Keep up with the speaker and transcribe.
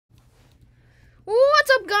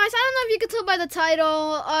guys, I don't know if you could tell by the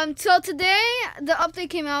title. So today the update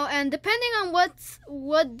came out, and depending on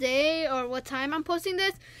what day or what time I'm posting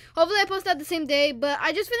this, hopefully I post that the same day. But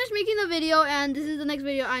I just finished making the video, and this is the next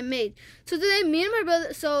video I made. So today, me and my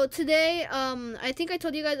brother. So today, I think I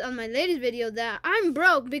told you guys on my latest video that I'm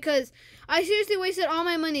broke because I seriously wasted all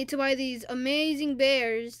my money to buy these amazing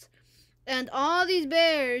bears. And all these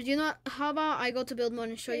bears, you know, how about I go to build mode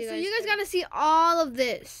and show you guys. So you guys gotta see all of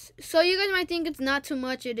this. So you guys might think it's not too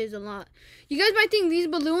much, it is a lot. You guys might think these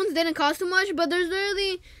balloons didn't cost too much, but there's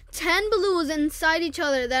literally 10 balloons inside each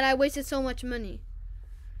other that I wasted so much money.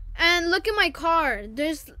 And look at my car.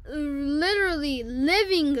 There's literally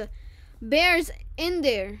living bears in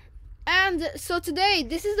there. And so today,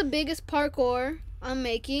 this is the biggest parkour I'm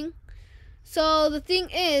making. So the thing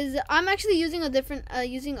is, I'm actually using a different,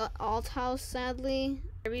 using an alt house, sadly,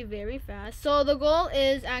 very fast. So the goal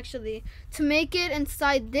is actually to make it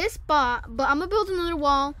inside this spot, but I'm gonna build another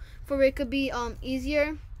wall for where it could be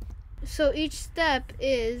easier. So each step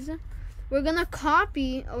is, we're gonna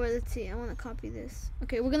copy, or let's see, I wanna copy this.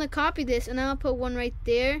 Okay, we're gonna copy this, and I'll put one right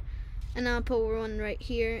there, and I'll put one right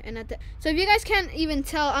here, and at the. So if you guys can't even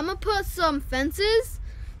tell, I'm gonna put some fences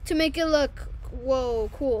to make it look, whoa,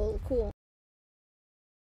 cool.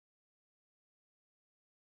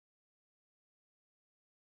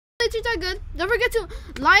 Are good. Don't forget to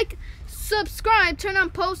like, subscribe, turn on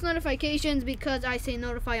post notifications because I say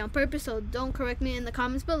notify on purpose, so don't correct me in the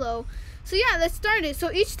comments below. So yeah, let's start it.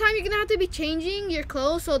 So each time you're gonna have to be changing your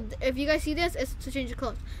clothes. So if you guys see this, it's to change your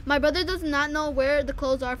clothes. My brother does not know where the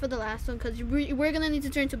clothes are for the last one because we're gonna need to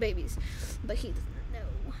turn to babies, but he does not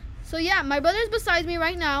know. So yeah, my brother's beside me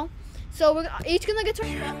right now. So we're each gonna get to our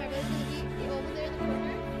spot. My brother's gonna be over there in the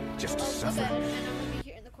corner, just to suffer, and I'm gonna be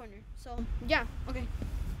here in the corner. So yeah, okay.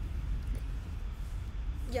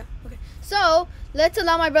 Yeah, okay. So, let's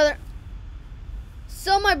allow my brother.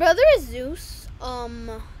 So, my brother is Zeus.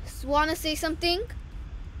 Want to say something?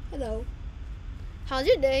 Hello. How's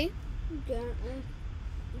your day?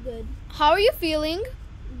 Good. How are you feeling?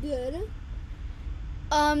 Good.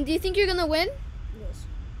 Do you think you're gonna win? Yes.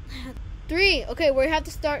 3. Okay, we have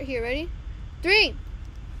to start here. Ready? 3,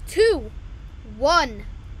 2, 1,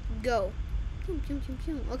 go.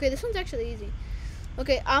 Okay, this one's actually easy.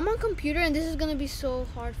 Okay, I'm on computer and this is gonna be so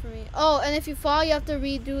hard for me. Oh, and if you fall, you have to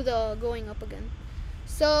redo the going up again.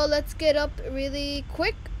 So let's get up really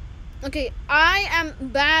quick. Okay, I am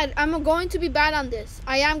bad. I'm going to be bad on this.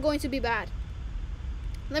 I am going to be bad.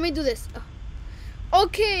 Let me do this. Oh.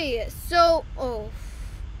 Okay, so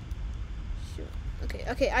shoot.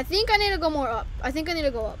 Okay. I think I need to go more up.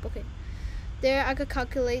 Okay, there I could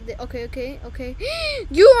calculate the. Okay.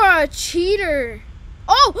 You are a cheater.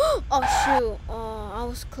 Oh shoot. Oh, I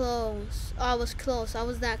was close. I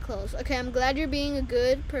was that close. Okay, I'm glad you're being a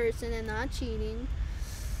good person and not cheating.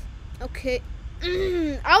 Okay.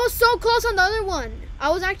 I was so close on the other one. I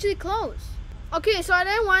was actually close. Okay, so I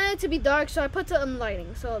didn't want it to be dark, so I put some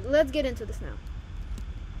lighting. So let's get into this now.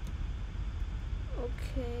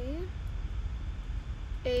 Okay.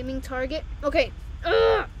 Aiming target. Okay.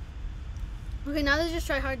 Okay, now let's just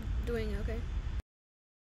try hard doing it, okay?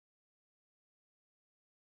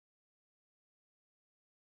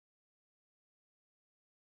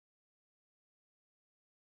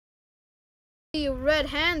 You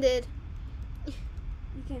red-handed. You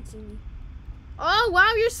can't see me. Oh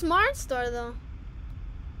wow, you're smart, Star though.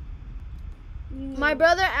 My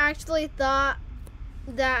brother actually thought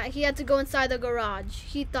that he had to go inside the garage.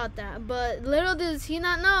 He thought that, but little does he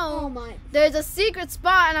not know. Oh my! There's a secret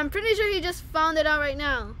spot, and I'm pretty sure he just found it out right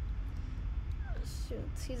now. Oh, shoot,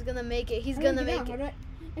 he's gonna make it. He's gonna make it.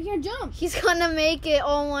 I can't jump. He's gonna make it.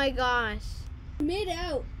 Oh my gosh. I made it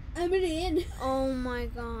out. I made it in. Oh my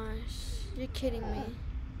gosh. You're kidding me.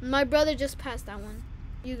 My brother just passed that one.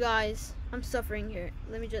 You guys, I'm suffering here.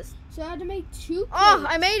 Let me just. So I have to make 2 cakes. Oh,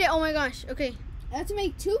 I made it. Oh my gosh. Okay. I have to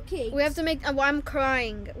make 2 cakes. We have to make. I'm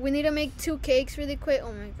crying. We need to make 2 cakes really quick.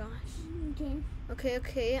 Oh my gosh.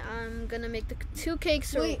 Okay. I'm gonna make the 2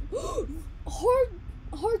 cakes. Wait.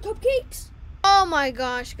 hard cupcakes? Oh my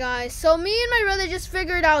gosh, guys. So me and my brother just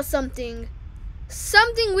figured out something.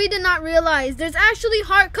 Something we did not realize. There's actually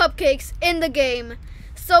heart cupcakes in the game.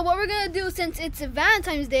 So what we're gonna do, since it's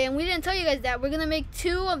Valentine's Day and we didn't tell you guys that, we're gonna make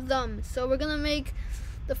 2 of them. So we're gonna make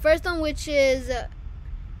the first one, which is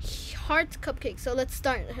heart cupcake. So let's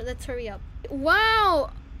start. Let's hurry up.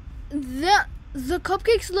 Wow, the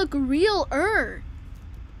cupcakes look real-er.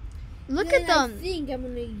 Look at them. I think I'm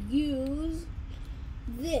gonna use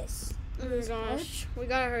this. Oh my gosh, we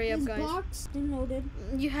gotta hurry up, guys. Box and loaded.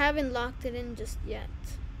 You haven't locked it in just yet.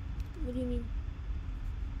 What do you mean?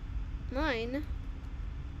 Mine.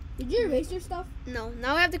 Did you erase your stuff No.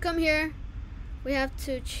 Now we have to come here. We have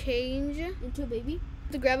to change into a baby?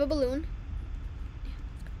 to grab a balloon.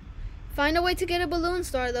 Find a way to get a balloon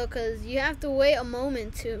star though, cause you have to wait a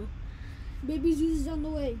moment too. Baby's Jesus on the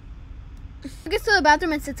way. Gets to the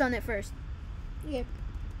bathroom and sits on it first. Yeah.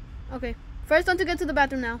 Okay. First one to get to the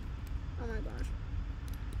bathroom now. Oh my gosh.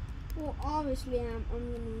 Well, obviously I'm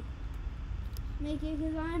gonna make it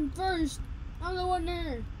because I'm first. I'm the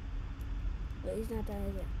winner. Wait, he's not that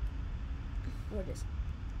yet. Or this.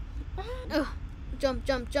 Ugh. Jump,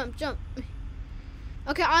 jump, jump, jump.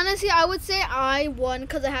 Okay, honestly, I would say I won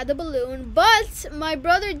because I had the balloon, but my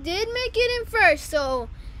brother did make it in first, so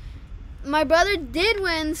my brother did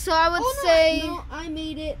win. So I would say no, I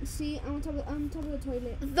made it. See, I'm on top of the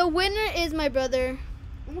toilet. the winner is my brother.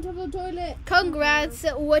 I'm on top of the toilet. Congrats!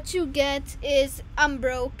 What you get is I'm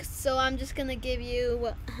broke, so I'm just gonna give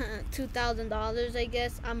you $2,000. I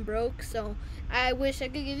guess I'm broke, so I wish I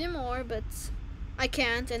could give you more, but I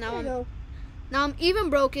can't, and There you go. now I'm even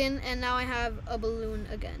broken, and now I have a balloon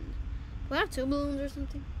again. Do I have 2 balloons or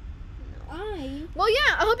something? Well,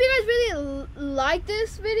 yeah, I hope you guys really like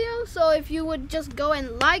this video. So if you would just go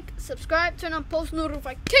and like, subscribe, turn on post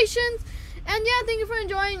notifications, and yeah, thank you for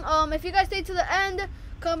enjoying. If you guys stay to the end,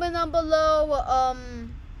 comment down below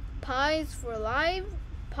pies for live,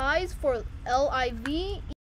 pies for LIV.